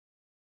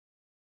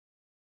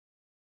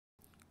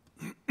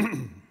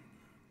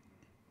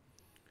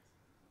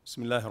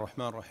بسم الله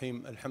الرحمن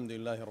الرحيم الحمد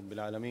لله رب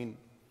العالمين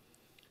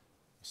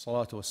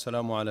والصلاة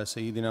والسلام على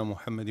سيدنا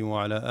محمد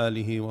وعلى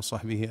آله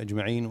وصحبه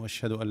أجمعين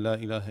وأشهد أن لا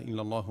إله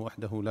إلا الله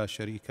وحده لا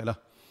شريك له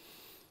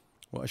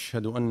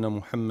وأشهد أن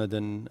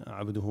محمدا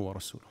عبده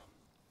ورسوله.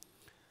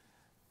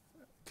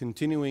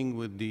 Continuing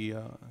with the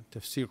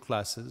tafsir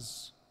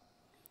classes,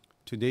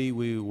 today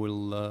we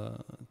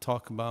will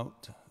talk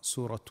about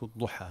Surah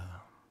Al-Duha.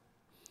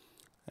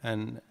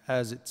 And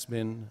as it's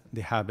been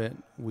the habit,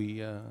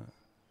 we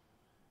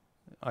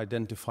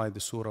identify the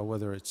surah,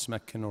 whether it's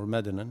Meccan or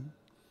Medinan,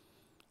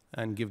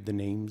 and give the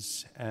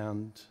names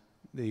and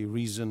the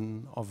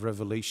reason of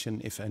revelation,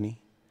 if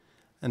any.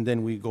 And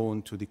then we go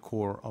into the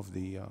core of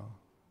the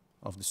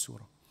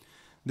surah.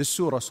 This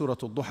surah, Surah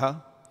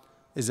Al-Duha,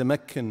 is a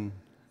Meccan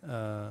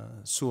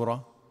surah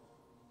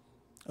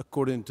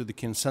according to the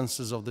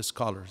consensus of the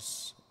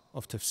scholars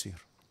of tafsir.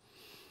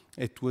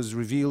 It was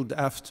revealed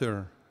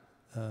after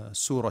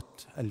Surah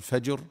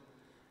Al-Fajr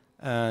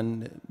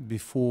and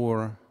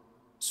before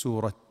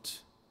Surah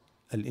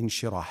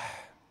Al-Inshirah.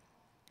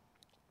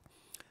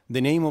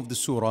 The name of the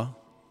surah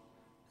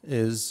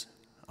is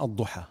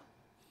Al-Duha.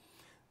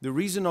 The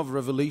reason of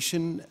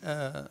revelation,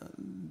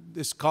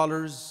 the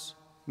scholars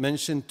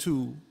mentioned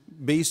two,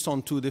 based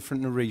on two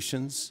different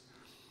narrations,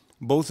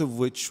 both of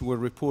which were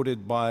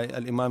reported by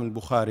Al-Imam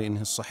Al-Bukhari in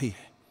his Sahih,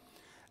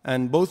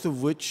 and both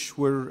of which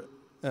were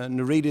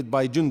narrated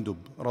by Jundub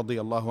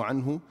radiyallahu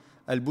anhu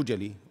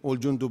al-Bujali, or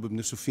Jundub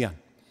ibn Sufyan.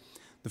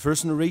 The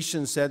first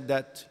narration said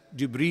that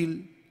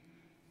Jibreel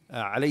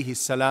alayhi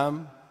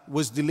salam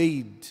was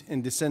delayed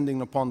in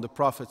descending upon the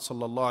Prophet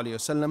sallallahu alayhi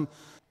wasallam.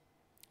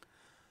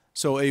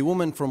 So a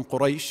woman from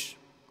Quraysh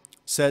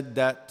said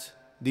that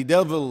the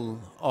devil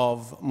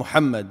of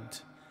Muhammad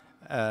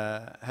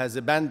has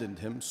abandoned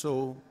him,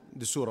 so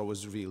the surah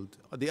was revealed.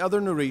 The other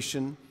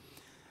narration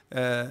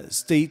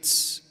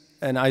states,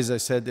 and as I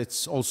said,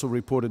 it's also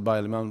reported by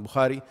Imam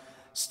Bukhari,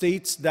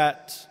 states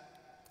that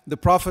the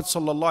Prophet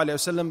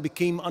ﷺ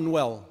became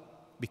unwell,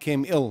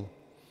 became ill,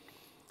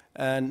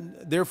 and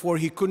therefore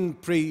he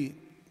couldn't pray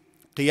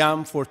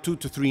qiyam for 2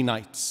 to 3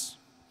 nights.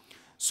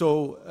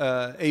 So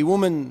a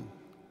woman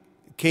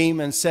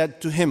came and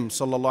said to him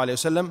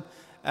ﷺ,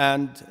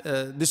 and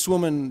this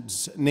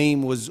woman's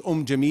name was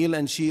Jamil,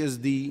 and she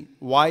is the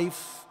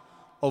wife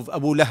of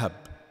Abu Lahab.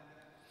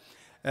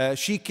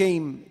 She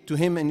came to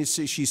him and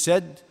she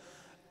said,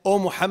 "O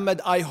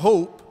Muhammad, I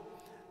hope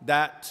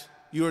that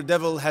your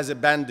devil has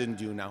abandoned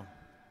you now."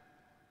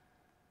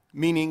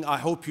 Meaning, I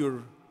hope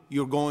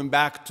you're going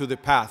back to the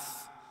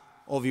path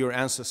of your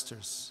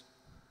ancestors,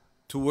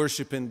 to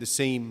worship in the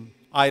same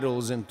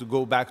idols and to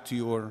go back to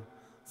your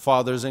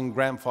fathers and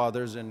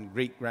grandfathers and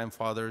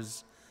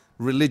great-grandfathers'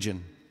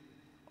 religion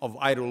of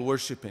idol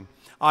worshiping.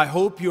 I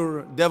hope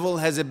your devil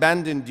has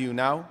abandoned you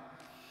now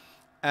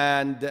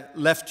and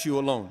left you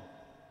alone,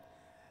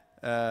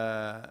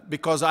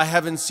 because I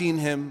haven't seen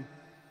him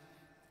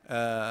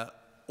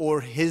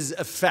or his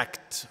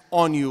effect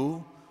on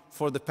you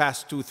for the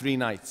past 2-3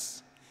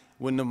 nights.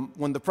 When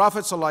the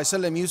Prophet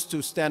ﷺ used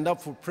to stand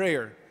up for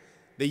prayer,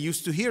 they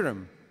used to hear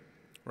him,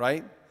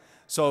 right?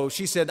 So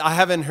she said, "I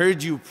haven't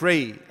heard you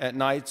pray at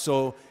night,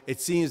 so it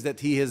seems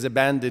that he has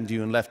abandoned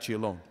you and left you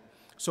alone."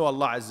 So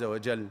Allah Azza wa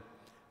Jal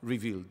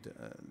revealed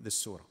this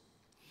surah.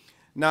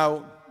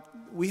 Now,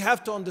 we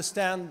have to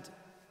understand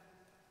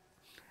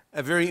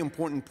a very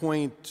important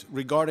point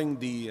regarding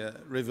the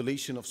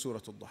revelation of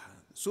Surah Al-Duha.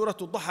 Surah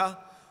Al-Duha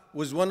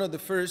was one of the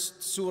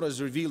first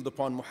surahs revealed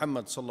upon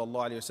Muhammad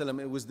sallallahu alayhi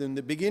wasallam. It was in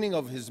the beginning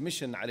of his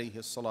mission alayhi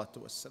salatu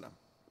wassalam.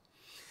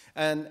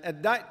 And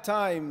at that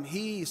time,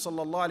 he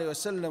sallallahu alayhi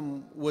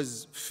wasallam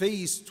was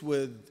faced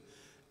with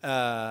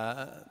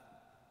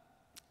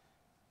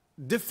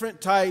different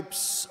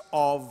types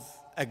of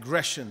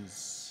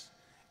aggressions,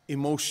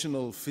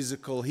 emotional,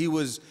 physical. He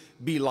was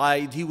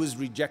belied, he was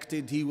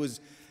rejected, he was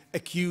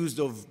accused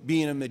of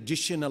being a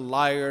magician, a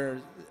liar,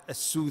 a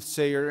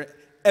soothsayer,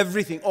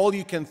 everything, all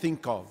you can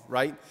think of,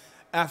 right?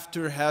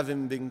 After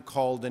having been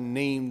called and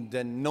named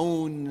and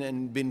known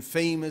and been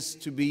famous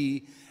to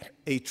be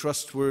a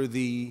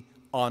trustworthy,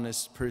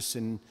 honest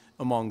person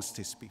amongst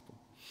his people.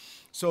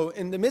 So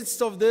in the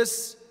midst of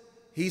this,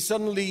 he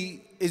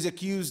suddenly is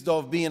accused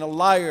of being a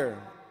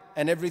liar,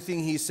 and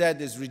everything he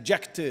said is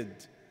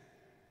rejected,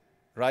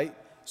 right?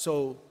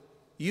 So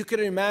you can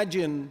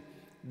imagine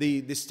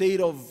the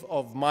state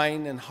of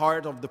mind and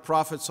heart of the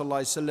Prophet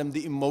ﷺ,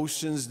 the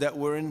emotions that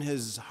were in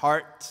his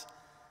heart,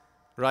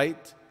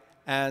 right?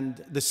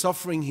 And the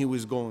suffering he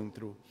was going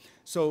through.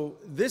 So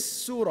this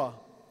surah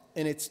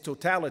in its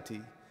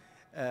totality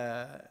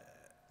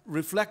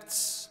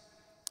reflects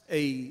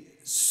a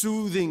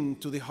soothing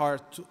to the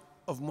heart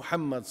of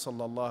Muhammad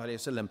sallallahu alayhi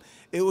wasallam.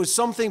 It was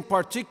something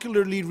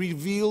particularly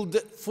revealed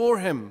for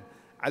him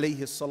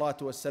alayhi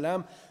salatu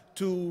wasalam,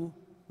 to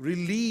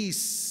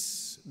release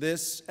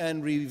this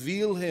and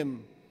reveal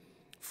him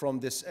from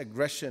this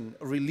aggression,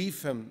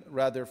 relieve him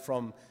rather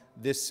from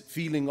this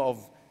feeling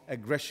of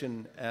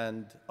aggression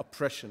and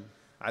oppression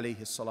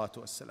alayhi salatu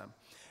wasalam,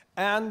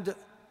 and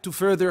to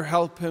further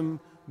help him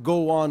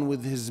go on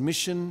with his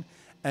mission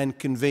and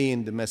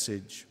conveying the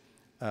message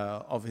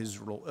of his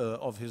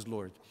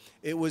Lord.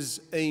 It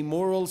was a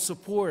moral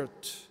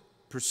support,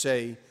 per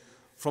se,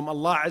 from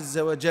Allah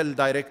Azza wa Jal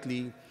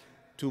directly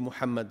to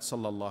Muhammad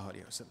sallallahu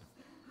alayhi wa sallam.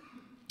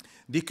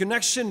 The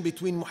connection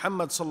between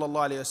Muhammad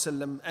sallallahu alayhi wa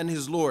sallam and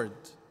his Lord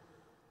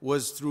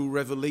was through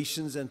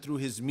revelations and through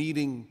his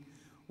meeting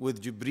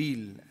with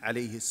Jibreel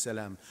alayhi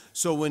salam.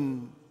 So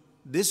when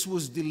this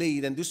was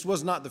delayed, and this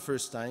was not the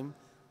first time,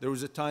 there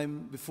was a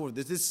time before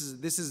this.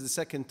 This is the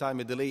second time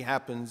a delay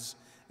happens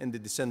in the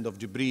descent of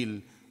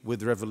Jibreel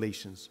with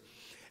revelations.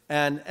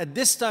 And at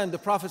this time, the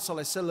Prophet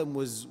ﷺ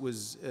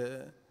was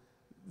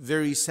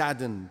very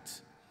saddened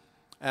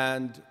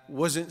and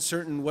wasn't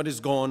certain what is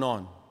going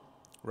on,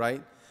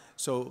 right?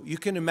 So you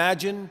can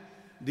imagine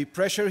the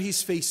pressure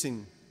he's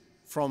facing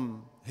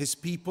from his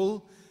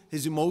people,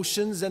 his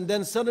emotions, and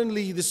then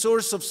suddenly the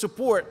source of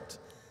support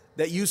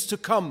that used to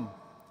come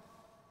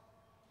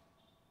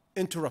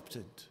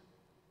interrupted.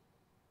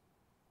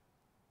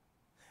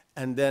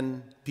 And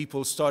then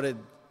people started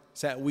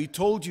saying, we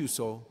told you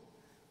so.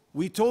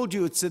 We told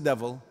you it's the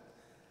devil.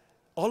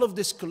 All of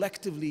this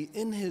collectively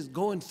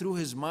going through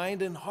his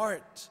mind and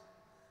heart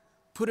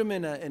put him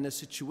in a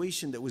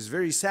situation that was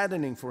very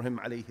saddening for him,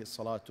 alayhi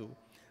salatu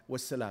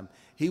wassalam.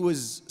 He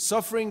was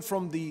suffering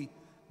from the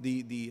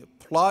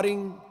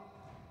plotting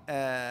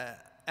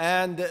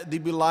and the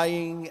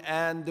belying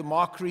and the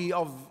mockery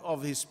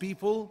of his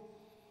people.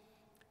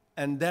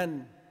 And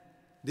then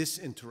this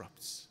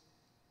interrupts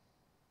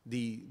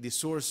the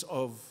source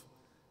of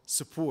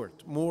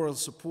support, moral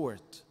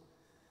support.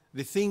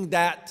 The thing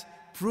that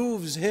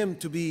proves him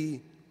to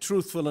be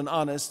truthful and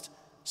honest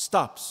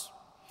stops.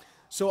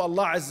 So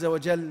Allah Azza wa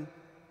Jal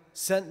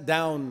sent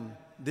down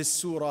this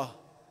surah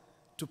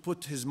to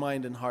put his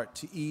mind and heart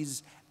to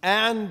ease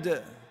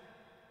and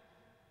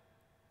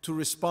to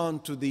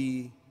respond to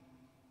the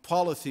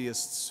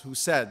polytheists who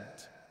said,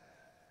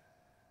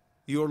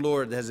 your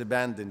Lord has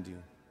abandoned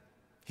you.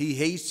 He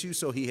hates you,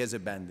 so he has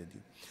abandoned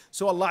you.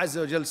 So Allah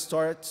Azza wa Jal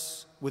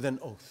starts with an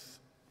oath.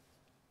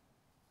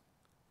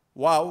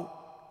 Waw,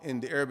 in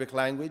the Arabic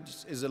language,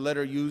 is a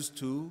letter used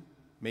to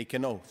make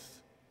an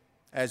oath,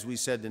 as we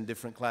said in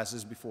different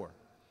classes before.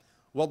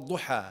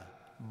 وَالضُّحَى,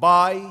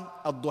 by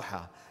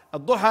ad-duha.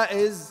 Ad-duha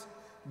is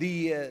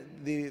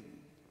the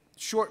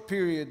short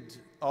period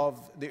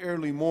of the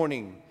early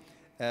morning,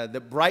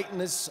 the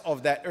brightness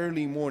of that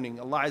early morning.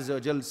 Allah Azza wa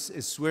Jal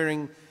is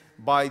swearing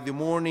by the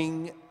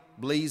morning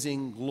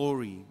blazing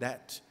glory,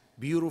 that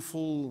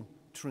beautiful,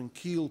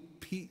 tranquil,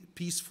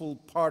 peaceful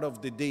part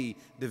of the day,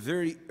 the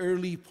very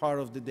early part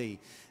of the day.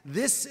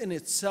 This in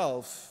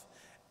itself,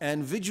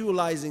 and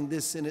visualizing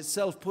this in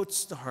itself,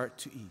 puts the heart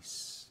to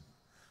ease,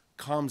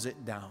 calms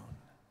it down.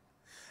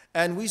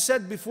 And we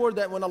said before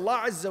that when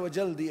Allah Azza wa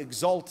Jal, the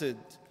Exalted,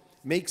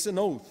 makes an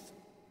oath,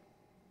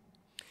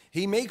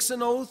 He makes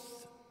an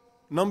oath,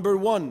 number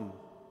one,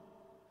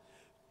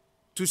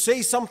 to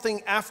say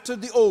something after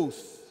the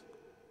oath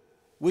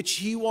which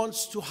He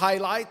wants to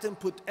highlight and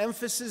put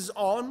emphasis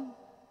on,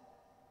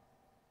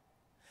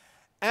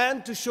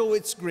 and to show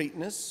its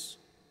greatness,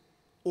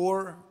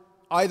 or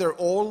either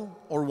all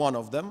or one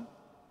of them,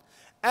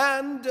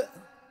 and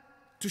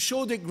to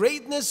show the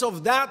greatness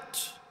of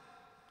that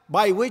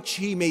by which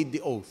He made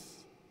the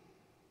oath,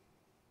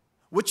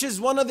 which is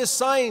one of the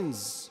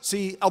signs.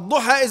 See,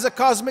 ad-duha is a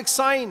cosmic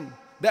sign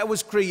that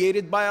was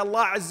created by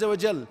Allah Azza wa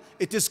Jal.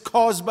 It is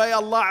caused by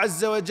Allah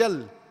Azza wa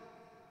Jal.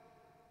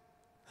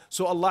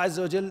 So Allah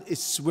Azza wa Jal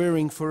is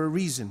swearing for a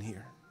reason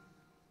here.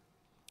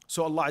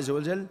 So Allah Azza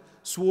wa Jal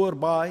swore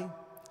by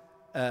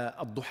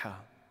ad-duha.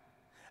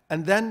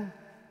 And then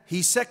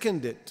He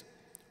seconded it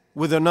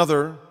with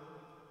another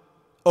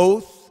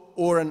oath,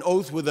 or an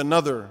oath with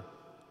another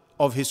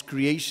of His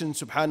creation,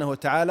 subhanahu wa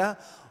ta'ala,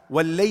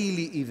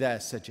 وَاللَّيْلِ إِذَا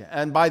سَجَى,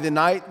 and by the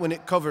night when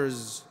it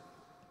covers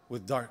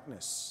with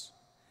darkness.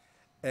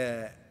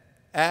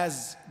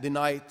 As the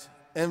night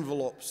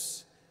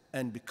envelopes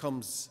and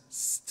becomes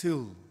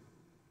still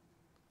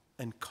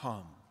and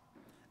calm.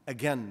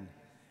 Again,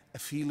 a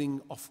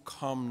feeling of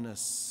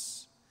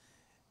calmness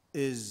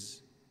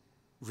is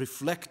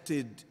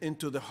reflected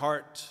into the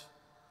heart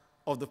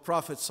of the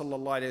Prophet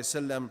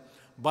ﷺ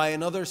by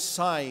another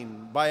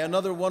sign, by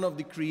another one of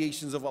the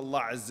creations of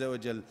Allah Azza wa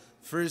Jal.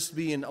 First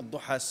being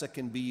ad-duha,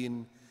 second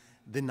being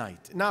the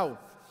night. Now,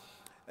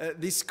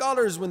 the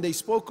scholars, when they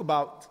spoke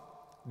about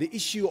the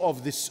issue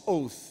of this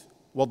oath,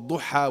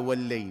 وَالضُّحَى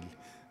وَاللَّيْلِ,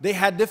 they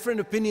had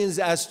different opinions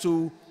as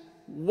to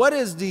what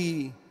is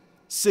the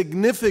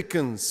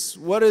significance,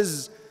 what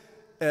is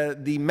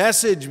the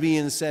message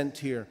being sent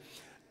here.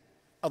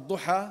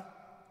 Ad-duha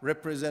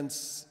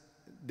represents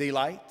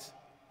daylight,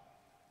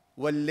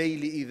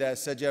 وَاللَّيْلِ إِذَا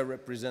سَجَى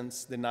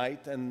represents the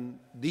night, and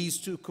these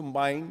two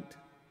combined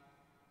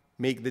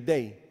make the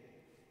day,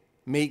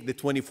 make the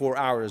 24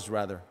 hours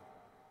rather.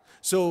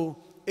 So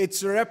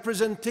it's a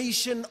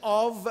representation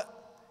of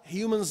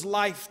human's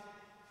life,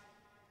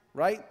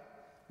 right?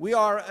 We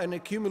are an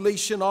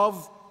accumulation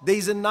of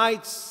days and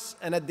nights,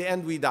 and at the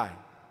end we die.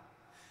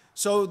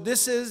 So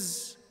this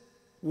is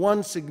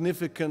one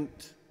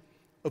significant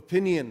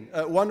opinion.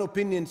 One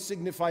opinion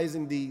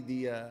signifying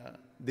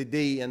the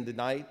day and the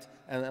night,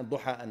 and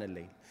al-duha and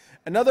al-layl.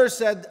 Another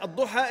said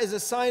al-duha is a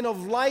sign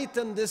of light,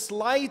 and this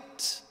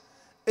light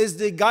is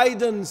the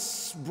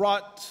guidance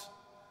brought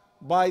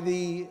by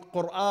the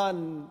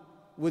Quran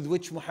with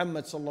which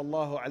Muhammad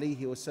sallallahu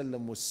alaihi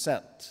wasallam was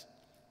sent.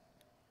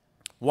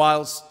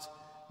 Whilst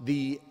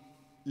the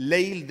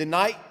layl, the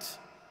night,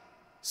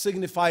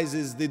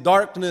 signifies the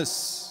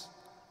darkness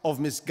of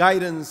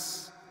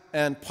misguidance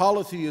and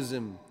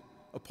polytheism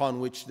upon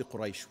which the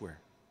Quraysh were.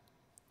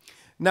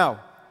 Now,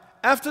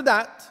 after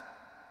that,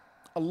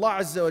 Allah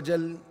Azza wa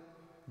Jal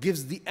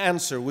gives the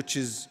answer, which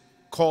is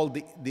called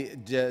the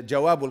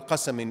Jawab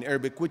al-Qasam in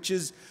Arabic, which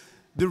is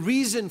the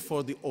reason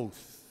for the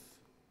oath.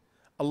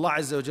 Allah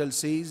Azza wa Jal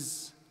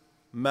says,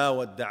 مَا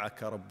وَدَّعَكَ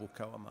رَبُّكَ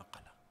وَمَا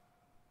قَلَى.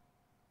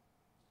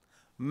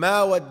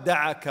 مَا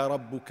وَدَّعَكَ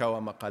رَبُّكَ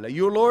وَمَا قَلَى.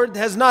 Your Lord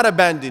has not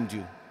abandoned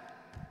you,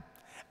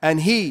 and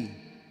He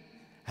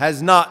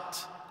has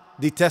not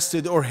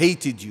detested or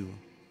hated you,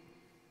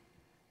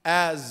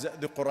 as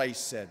the Quraysh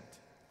said,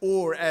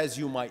 or as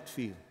you might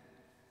feel.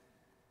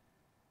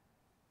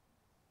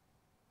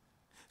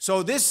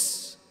 So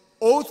this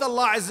oath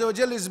Allah Azza wa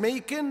Jal is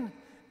making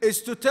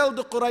is to tell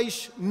the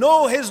Quraysh,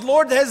 no, his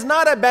Lord has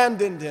not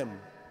abandoned him.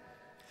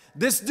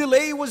 This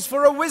delay was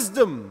for a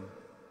wisdom.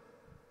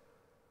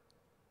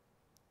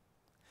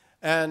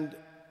 And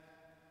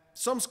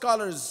some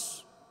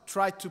scholars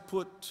try to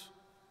put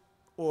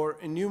or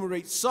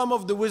enumerate some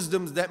of the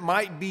wisdoms that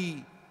might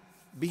be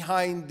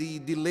behind the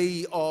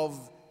delay of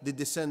the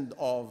descent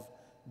of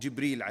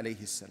Jibreel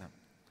alayhi salam.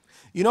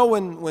 You know,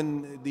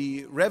 when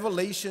the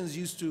revelations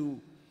used to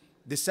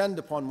descend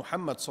upon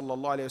Muhammad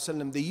sallallahu alayhi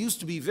wasallam, they used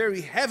to be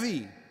very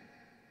heavy.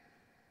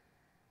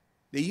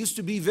 They used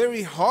to be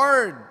very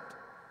hard.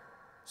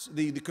 So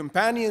the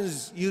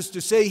companions used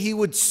to say he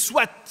would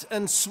sweat,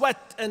 and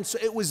so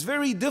it was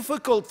very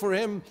difficult for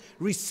him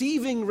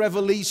receiving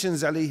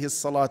revelations alayhi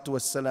salatu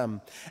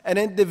wassalam. And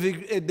at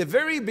the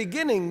very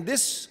beginning,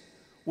 this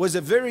was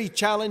a very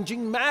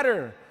challenging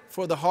matter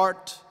for the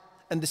heart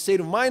and the state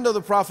of mind of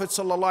the Prophet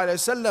sallallahu alaihi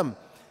wasallam.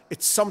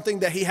 It's something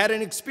that he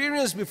hadn't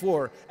experienced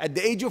before. At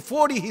the age of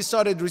 40, he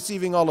started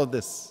receiving all of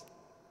this,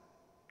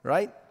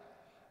 right?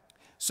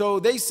 So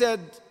they said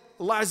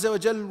Allah Azza wa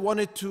Jal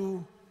wanted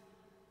to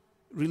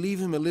relieve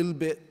him a little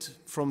bit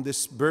from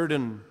this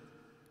burden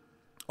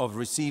of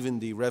receiving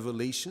the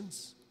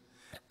revelations.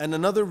 And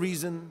another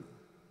reason,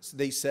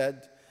 they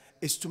said,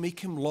 is to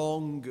make him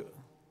long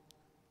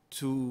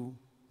to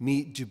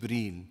meet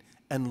Jibreel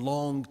and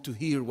long to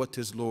hear what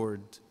his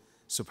Lord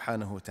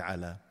subhanahu wa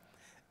ta'ala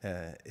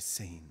is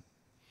saying.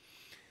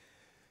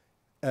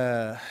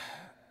 Ibn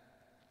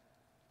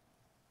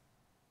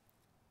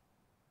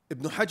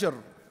Hajar,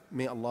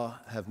 may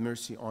Allah have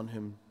mercy on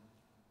him,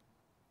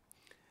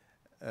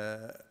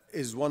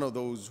 is one of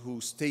those who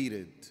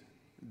stated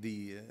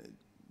the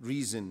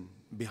reason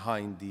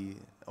behind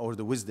or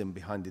the wisdom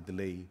behind the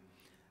delay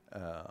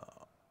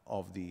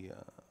of the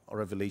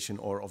revelation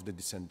or of the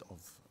descent of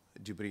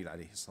Jibreel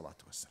alayhi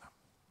salatu wasalam.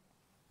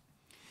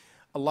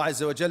 Allah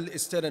Azza wa Jal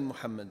is telling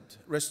Muhammad,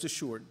 rest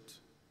assured,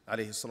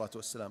 alayhi salatu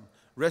wasalam,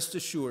 rest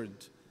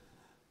assured,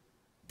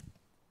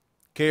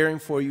 caring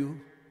for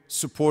you,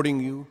 supporting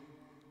you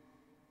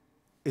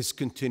is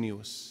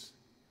continuous.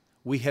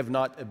 We have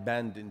not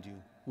abandoned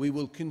you. We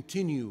will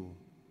continue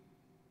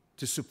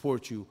to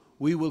support you.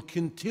 We will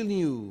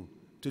continue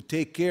to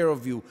take care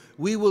of you.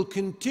 We will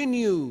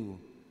continue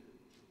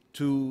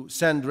to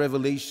send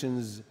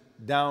revelations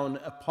down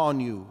upon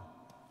you,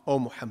 O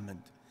Muhammad.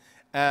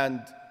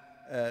 And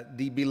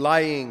the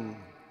belying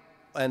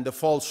and the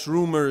false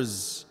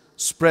rumors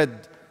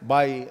spread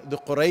by the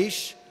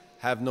Quraysh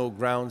have no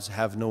grounds,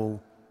 have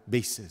no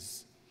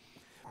basis.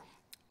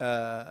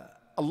 Allah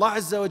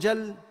Azza wa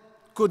Jal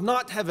could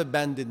not have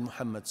abandoned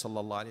Muhammad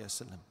sallallahu alaihi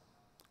wasallam.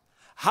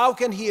 How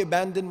can he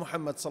abandon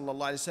Muhammad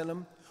sallallahu alaihi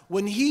wasallam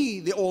when he,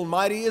 the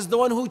Almighty, is the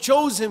one who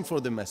chose him for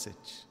the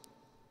message?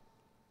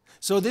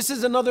 So this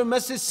is another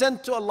message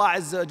sent to Allah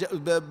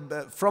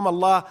from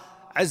Allah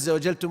Azza wa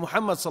Jal to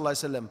Muhammad sallallahu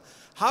alaihi wasallam.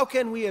 How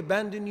can we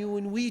abandon you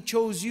when we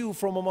chose you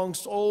from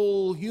amongst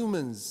all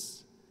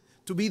humans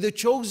to be the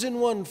chosen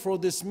one for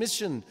this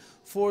mission,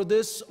 for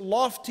this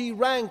lofty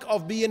rank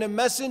of being a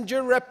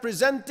messenger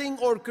representing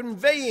or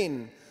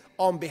conveying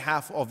on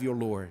behalf of your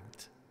Lord?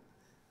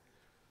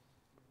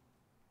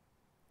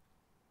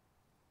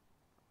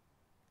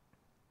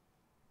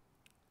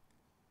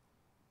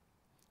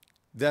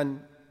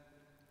 Then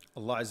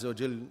Allah Azza wa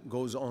Jal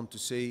goes on to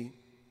say,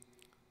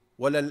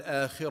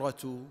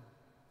 وَلَلْآخِرَةُ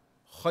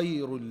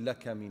خَيْرٌ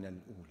لَكَ مِنَ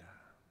الْأُولَى.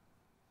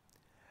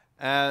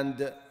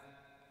 And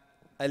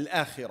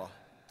al-akhirah.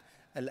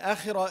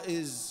 Al-akhirah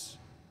is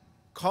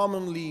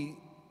commonly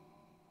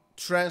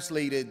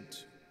translated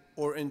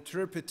or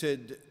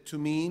interpreted to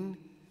mean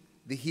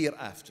the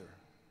hereafter.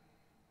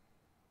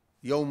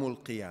 Yawmul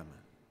Qiyamah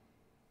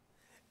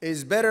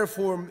is better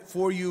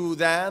for you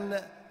than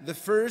the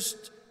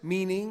first,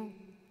 meaning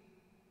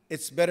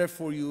it's better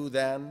for you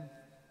than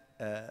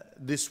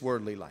this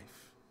worldly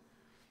life.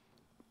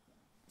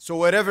 So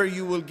whatever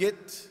you will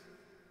get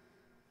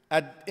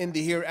in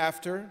the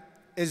hereafter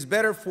is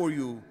better for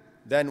you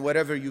than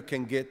whatever you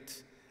can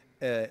get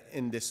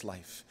in this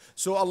life.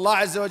 So Allah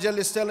Azza wa Jalla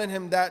is telling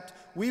him that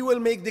we will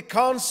make the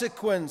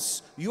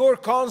consequence, your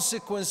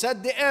consequence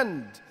at the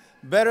end,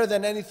 better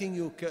than anything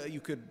you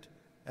could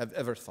have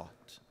ever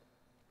thought.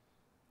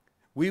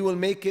 We will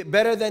make it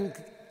better than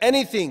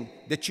anything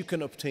that you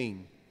can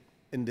obtain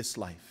in this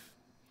life.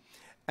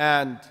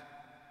 And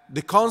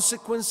the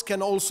consequence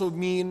can also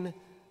mean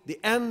the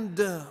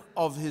end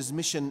of his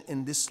mission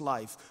in this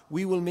life.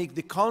 We will make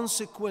the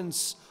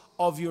consequence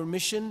of your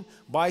mission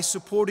by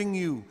supporting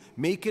you,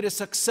 make it a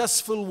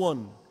successful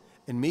one,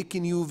 and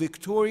making you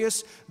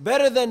victorious,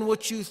 better than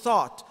what you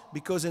thought.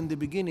 Because in the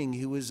beginning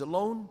he was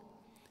alone,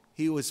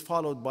 he was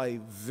followed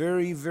by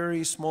very,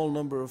 very small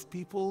number of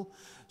people.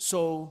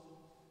 So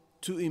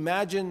to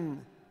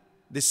imagine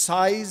the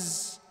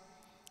size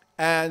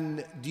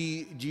and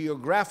the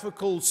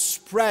geographical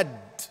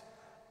spread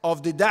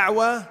of the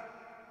da'wah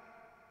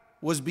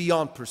was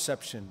beyond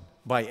perception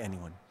by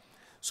anyone.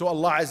 So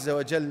Allah Azza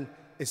wa Jal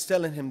is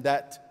telling him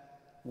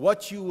that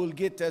what you will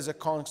get as a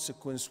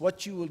consequence,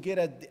 what you will get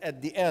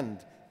at the end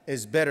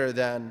is better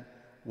than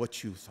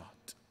what you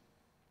thought.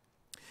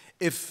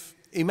 If,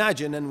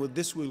 imagine, and with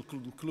this we'll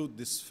conclude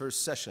this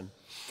first session,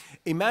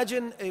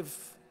 imagine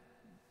if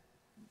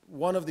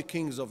one of the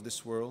kings of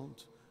this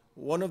world,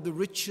 one of the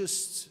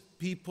richest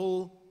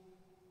people,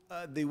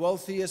 the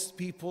wealthiest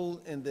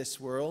people in this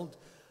world,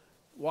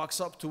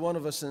 walks up to one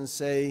of us and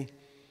say,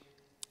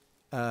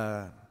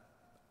 I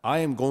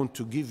am going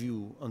to give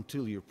you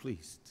until you're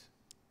pleased.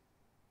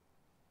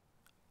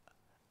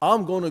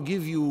 I'm going to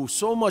give you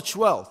so much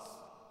wealth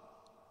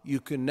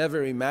you can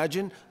never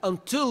imagine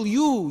until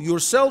you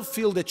yourself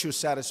feel that you're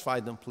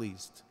satisfied and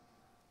pleased.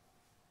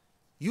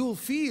 You'll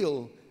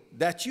feel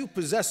that you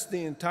possess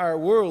the entire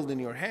world in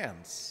your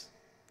hands,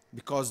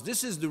 because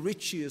this is the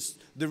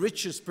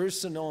richest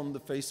person on the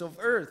face of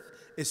earth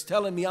is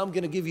telling me I'm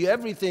going to give you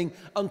everything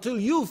until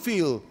you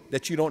feel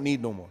that you don't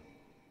need no more.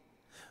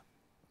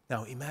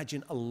 Now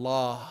imagine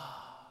Allah,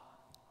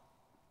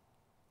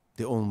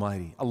 the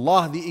Almighty,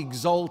 Allah the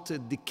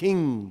Exalted, the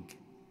King,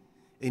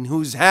 in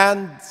whose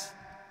hands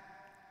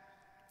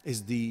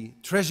is the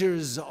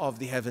treasures of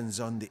the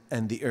heavens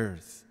and the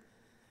earth,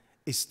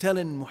 is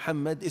telling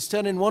Muhammad, is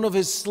telling one of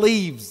his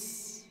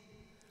slaves,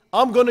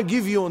 I'm going to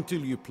give you until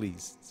you're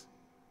pleased.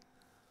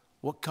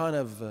 What kind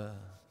of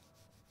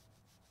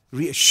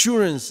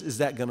reassurance is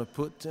that going to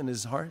put in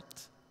his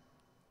heart?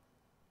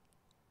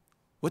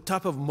 What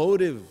type of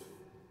motive,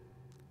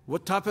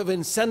 what type of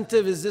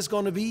incentive is this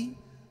going to be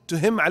to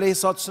him, alayhi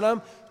salatu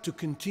salam, to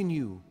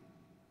continue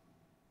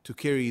to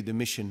carry the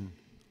mission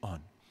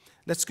on?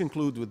 Let's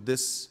conclude with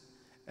this,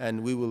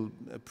 and we will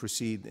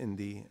proceed in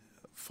the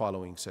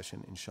following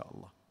session,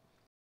 inshallah.